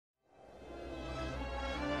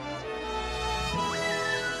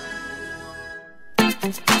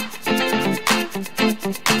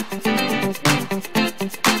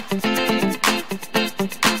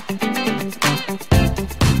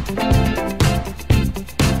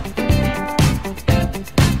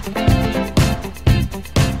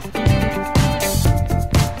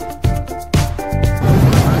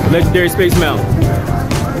Legendary Space Mountain.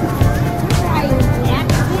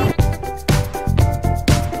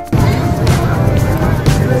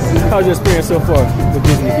 How's your experience so far with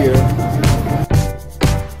Disney here?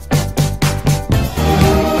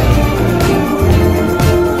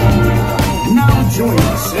 Now join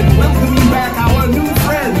us in welcoming back our new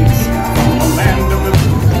friends from the land of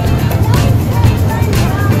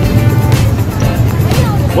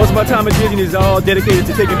Most of my time at Disney is all dedicated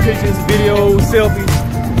to taking pictures, videos, selfies.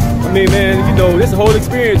 I mean, man, you know, this whole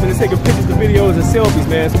experience when it's taking pictures and videos and selfies,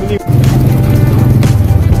 man. So we need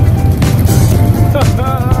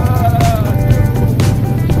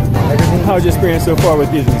How's your experience so far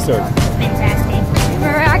with Disney, sir? Fantastic.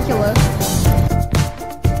 Miraculous.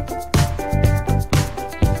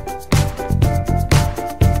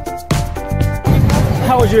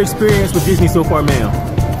 How was your experience with Disney so far, ma'am?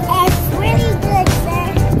 It's really good,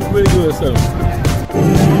 sir. Really good, sir.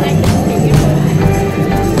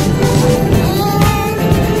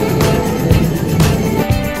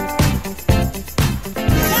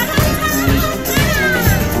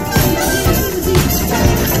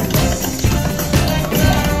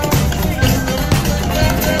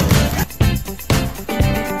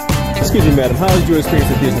 Excuse me, madam. How was your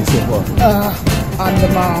experience at Disney so far? I'm the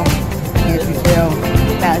mom. Can't you tell?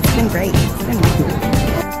 No, it's been great. It's been great.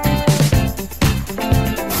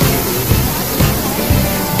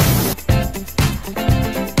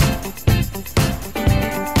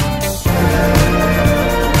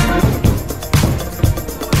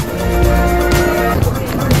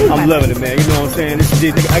 I'm loving it, man. You know what I'm saying? This is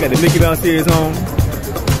Disney. I got the Mickey Mouse series on.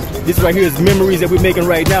 This right here is memories that we're making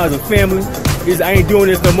right now as a family. I ain't doing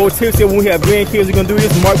this no more. Tips said when we have grandkids, we're gonna do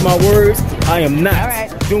this. Mark my words, I am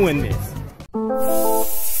not doing this.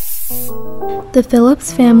 The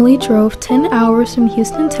Phillips family drove 10 hours from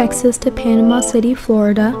Houston, Texas to Panama City,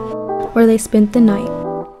 Florida, where they spent the night.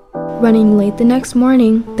 Running late the next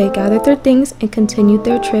morning, they gathered their things and continued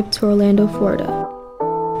their trip to Orlando, Florida.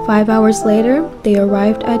 5 hours later, they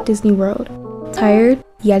arrived at Disney World, tired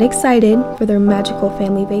yet excited for their magical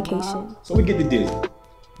family vacation. So we get to Disney,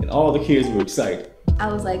 and all the kids were excited. I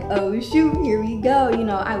was like, oh shoot, here we go. You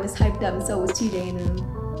know, I was hyped up and so was TJ and them.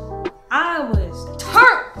 I was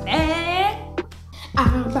turned, man.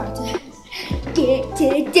 I'm about to get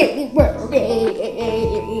to Disney World.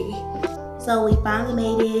 So we finally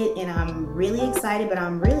made it, and I'm really excited, but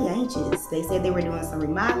I'm really anxious. They said they were doing some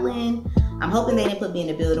remodeling. I'm hoping they didn't put me in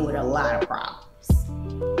a building with a lot of problems.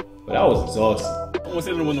 But I was exhausted. I almost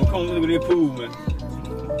said when them cones with their pool, man.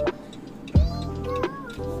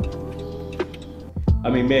 I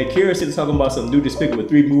mean, man, Kira said talking about some new Despicable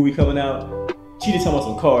 3 movie coming out. She just talking about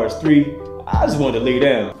some Cars 3. I just wanted to lay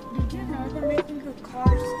down. Did you know they're making the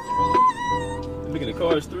Cars 3? Making the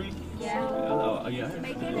Cars 3? Yeah. Yeah, I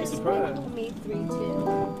Making heard a it's surprise. Despicable Me 3 too.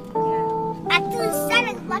 Yeah. After the 7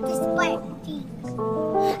 o'clock is Sparky.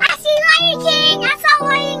 I see Lion King! I saw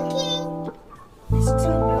Lion King! There's 2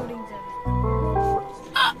 buildings of it.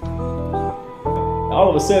 All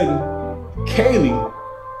of a sudden, Kaylee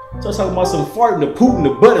starts talking about some fart in the poop in the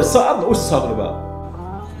butt or something. I don't know what she's talking about.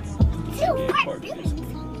 2 fart beauties.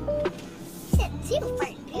 She said 2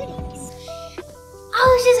 fart beauties. I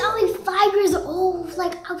was just only 5 years old.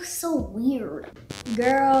 Like, I was so weird.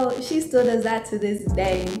 Girl, she still does that to this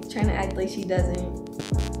day, trying to act like she doesn't.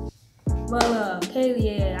 Well,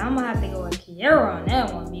 Kaylee, yeah, I'm gonna have to go with Kiara on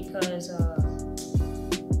that one because,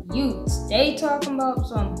 you stay talking about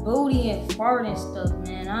some booty and fart and stuff,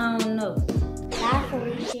 man. I don't know. Bye,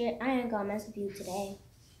 Felicia. I ain't gonna mess with you today.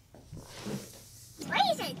 Why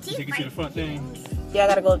is it 2 Take it to the front thing. Yeah, I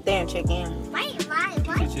gotta go up there and check in. Why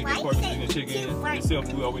Check in. Yourself,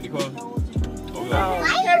 we all in the car.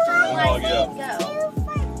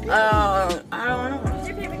 I don't know. What's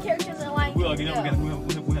your favorite characters in Lion We all get up. We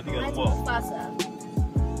have to get on the wall.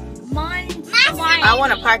 Mine's I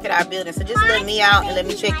want to park at our building, so just let me out and let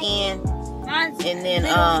me check in, and then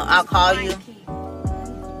I'll call you.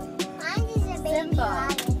 Mine's a baby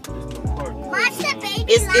lion. Mine's the baby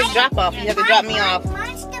It's drop off. You have to drop me off.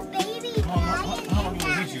 Mine's the baby lion. How long will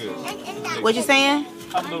we meet you at? What you saying?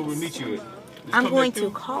 How long will we meet you at? I'm going to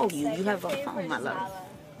call you. You have a phone, my love.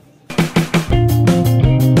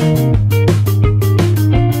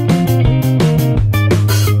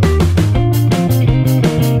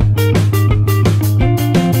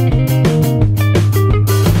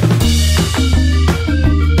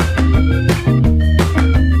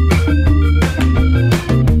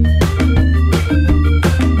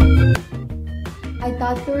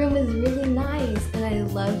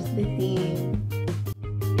 the theme.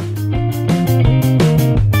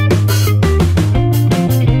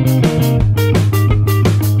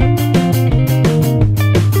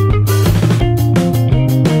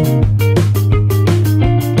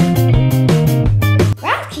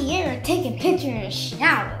 Ralph Kiera taking picture in the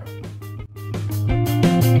shower.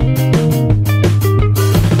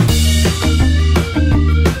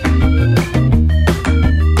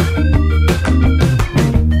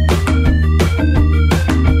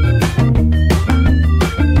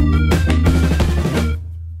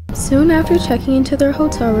 Soon after checking into their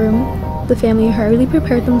hotel room, the family hurriedly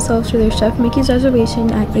prepared themselves for their Chef Mickey's reservation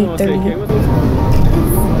at 8:30.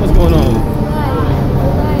 What's going on?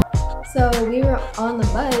 So we were on the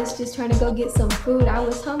bus just trying to go get some food. I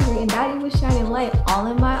was hungry and Daddy was shining light all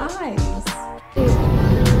in my eyes.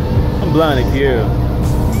 I'm blind to Kiera.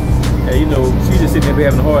 Hey, you know, she's just sitting there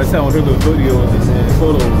having a hard time with her little videos and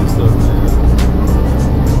photos and stuff, man.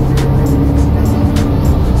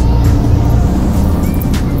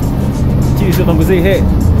 She's just gonna say hey.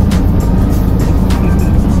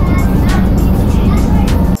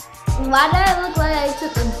 Why did I look like I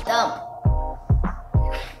took a dump?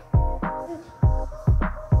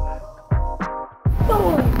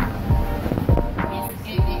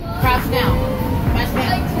 Crouch down. Crouch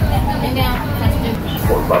down. And down. Crouch down.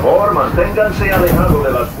 Por favor, manténganse alejados de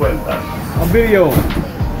las puertas. I'm video.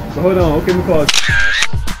 So hold on, okay, we call.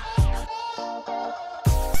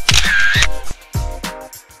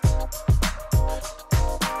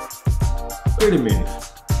 Wait a minute.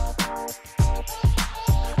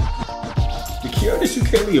 Did Kiera just shoot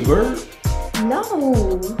Kaylee a bird? No.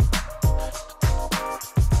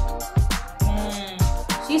 Man,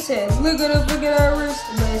 she said, look at her wrist.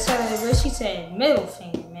 But instead of the wrist, she said middle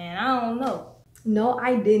finger, man. I don't know. No,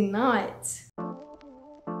 I did not.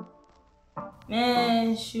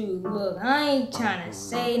 Man, shoot, look, I ain't trying to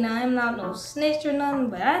say nothing. I'm not no snitch or nothing,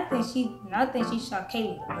 but I think she shot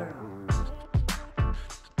Kaylee the bird.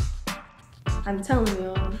 I'm telling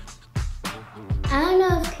y'all. I don't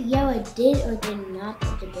know if Kiera did or did not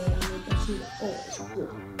put the bird on me, but she always would.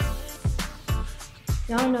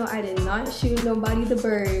 Y'all know I did not shoot nobody the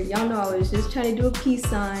bird. Y'all know I was just trying to do a peace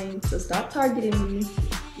sign, so stop targeting me.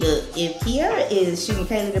 Look, if Kiera is shooting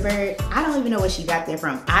Kaylee the bird, I don't even know where she got that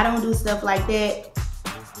from. I don't do stuff like that.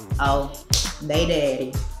 Oh, they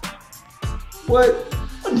daddy. What?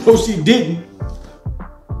 No, she didn't.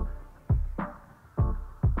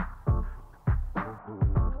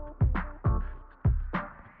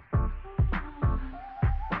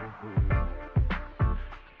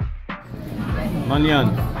 Manyan.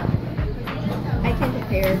 I can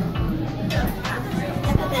prepare.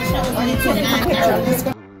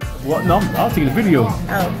 What? No, I'll take the video. Oh.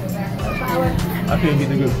 I can't get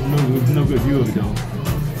no good view of it though.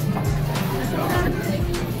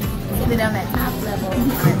 Sit on that top level.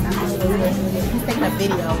 He's taking a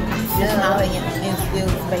video. Just smiling in still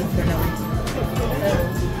space for no reason.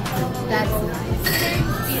 That's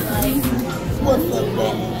nice. What's up,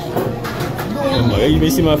 man? Hey, you may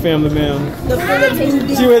see my family, man. See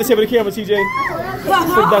what you had to say for the camera, TJ?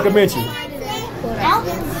 For the documentary.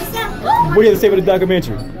 What do you have to say for the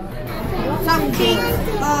documentary? Something,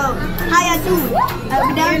 how y'all doing?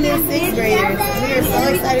 We're 6th graders. We are so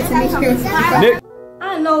excited to meet you. Nick? I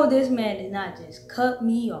know this man did not just cut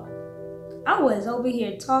me off. I was over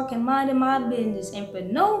here talking, minding my business, and for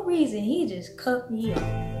no reason, he just cut me off.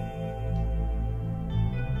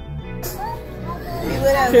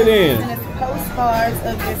 Get in. Postcards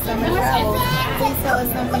of your summer travels. Please tell us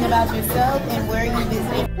something about yourself and where you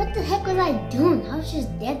visited. What the heck was I doing? I was just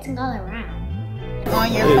dancing all around.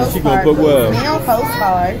 On your Yeah, she gonna book well. mail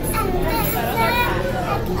postcards. We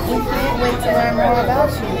can't wait to learn more about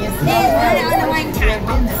you. It's this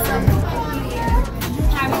summer.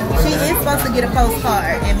 She is supposed to get a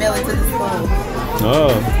postcard and mail it to the school.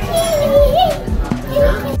 Oh.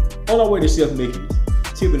 On our way to Chef Mickey's,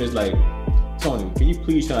 Tiffany is like, Tony, can you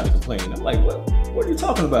please try to complain? I'm like, what are you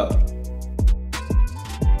talking about?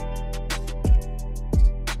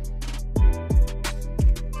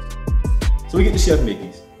 So we get to Chef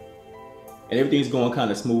Mickey's, and everything's going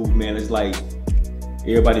kind of smooth, man. It's like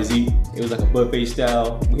everybody's eating. It was like a buffet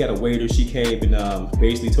style. We had a waiter. She came and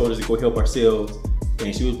basically told us to go help ourselves,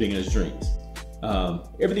 and she was bringing us drinks.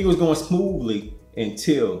 Everything was going smoothly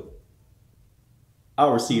until I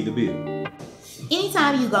received the bill.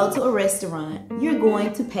 Anytime you go to a restaurant, you're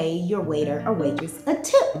going to pay your waiter or waitress a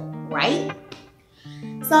tip, right?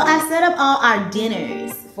 So I set up all our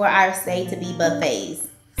dinners for our stay to be buffets.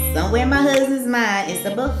 Somewhere in my husband's mind, it's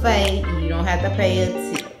a buffet, you don't have to pay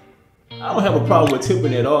a tip. I don't have a problem with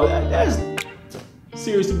tipping at all. That's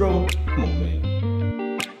seriously, bro. Come on,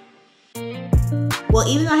 man. Well,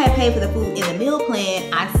 even though I had paid for the food in the meal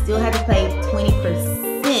plan, I still had to pay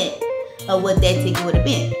 20% of what that ticket would have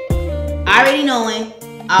been. Already knowing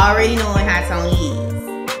how Tony is.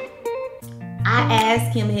 I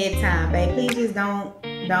asked him ahead of time, babe, please just don't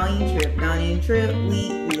even trip. Don't even trip.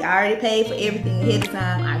 We already paid for everything ahead of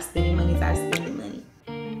time. Our spending money is our spending money.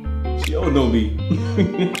 She don't know me.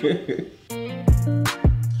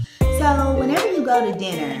 So whenever you go to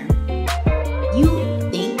dinner, you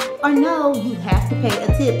think or know you have to pay a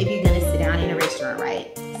tip if you're gonna sit down in a restaurant,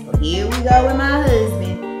 right? So here we go with my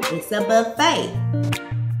husband. It's a buffet.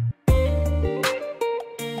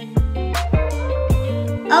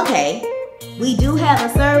 Okay, we do have a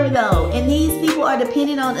server though, and these people are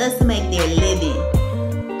dependent on us to make their living.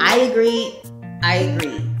 I agree.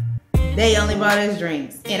 They only brought us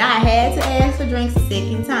drinks, and I had to ask for drinks a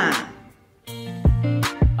second time.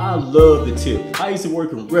 I love the tip. I used to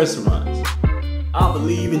work in restaurants. I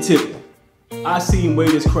believe in tipping. I seen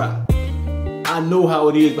waiters cry. I know how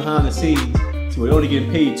it is behind the scenes, so we're only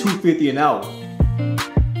getting paid $2.50 an hour.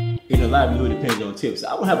 And the livelihood depends on tips.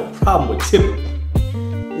 I don't have a problem with tipping.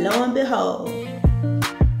 Lo and behold,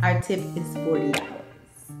 our tip is $40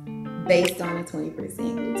 based on a 20%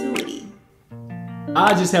 gratuity.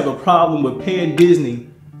 I just have a problem with paying Disney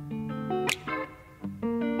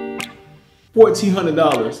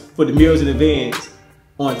 $1,400 for the meals in advance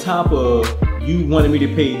on top of you wanting me to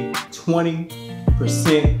pay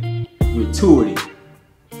 20% gratuity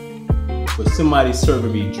for somebody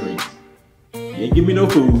serving me drinks. You ain't give me no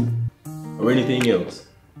food or anything else.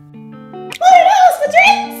 $40 for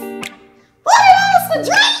drinks? $40 for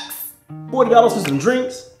drinks? $40 for some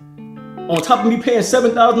drinks? On top of me paying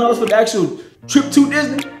 $7,000 for the actual trip to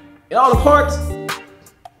Disney and all the parks?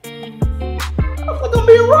 I feel like I'm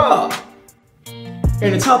being robbed.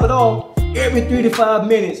 And to top it all, every 3 to 5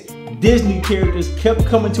 minutes, Disney characters kept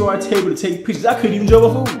coming to our table to take pictures. I couldn't even enjoy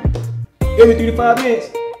my food. Every 3 to 5 minutes,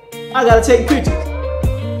 I gotta take pictures.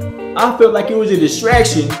 I felt like it was a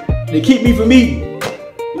distraction to keep me from eating.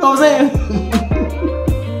 You know what I'm saying?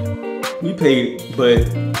 We paid, but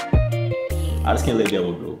I just can't let that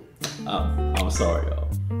one go. I'm sorry, y'all.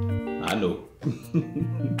 I know.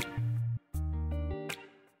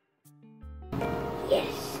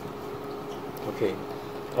 Yes. Okay,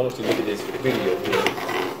 I want you to look at this video here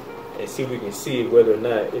and see if we can see whether or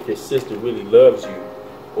not if your sister really loves you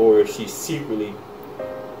or if she secretly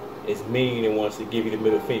is mean and wants to give you the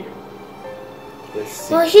middle finger. Let's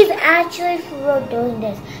see. Well, she's actually for real doing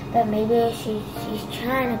this, but maybe she's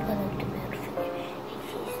trying to put up the middle finger and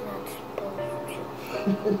she's not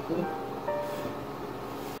supposed to.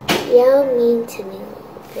 You're mean to me a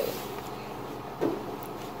little bit.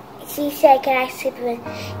 She said, can I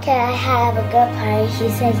have a good party? She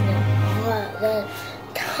says no all the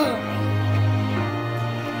time.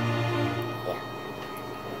 Yeah.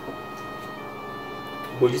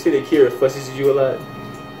 Would you say that Kira fusses at you a lot?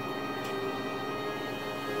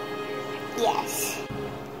 Yes.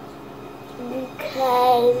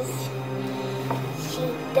 Because she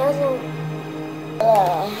doesn't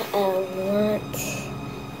want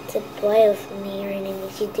to play with me or anything.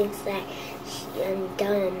 She thinks that I'm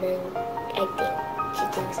dumb, and I think she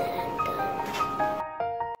thinks that I'm dumb.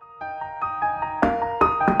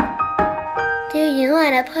 Do you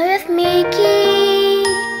wanna play with Mickey?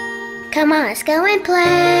 Come on, let's go and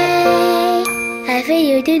play. I feel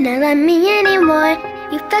you do not love me anymore.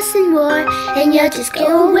 You fuss and war, and you'll just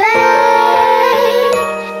go away.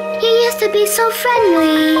 You used to be so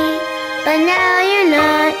friendly, but now you're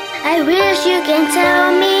not. I wish you can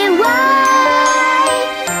tell me why.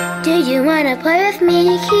 Do you wanna play with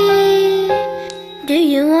Mickey? Do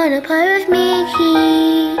you wanna play with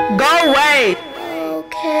Mickey? Go away!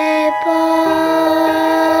 Okay,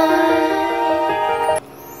 bye.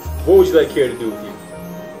 What would you like Kira to do with you?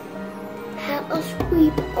 Have a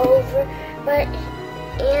sleepover,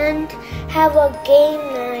 and have a game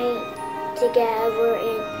night together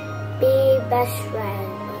and be best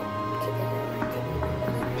friends.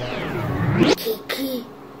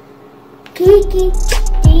 Kiki,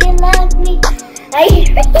 do you love me?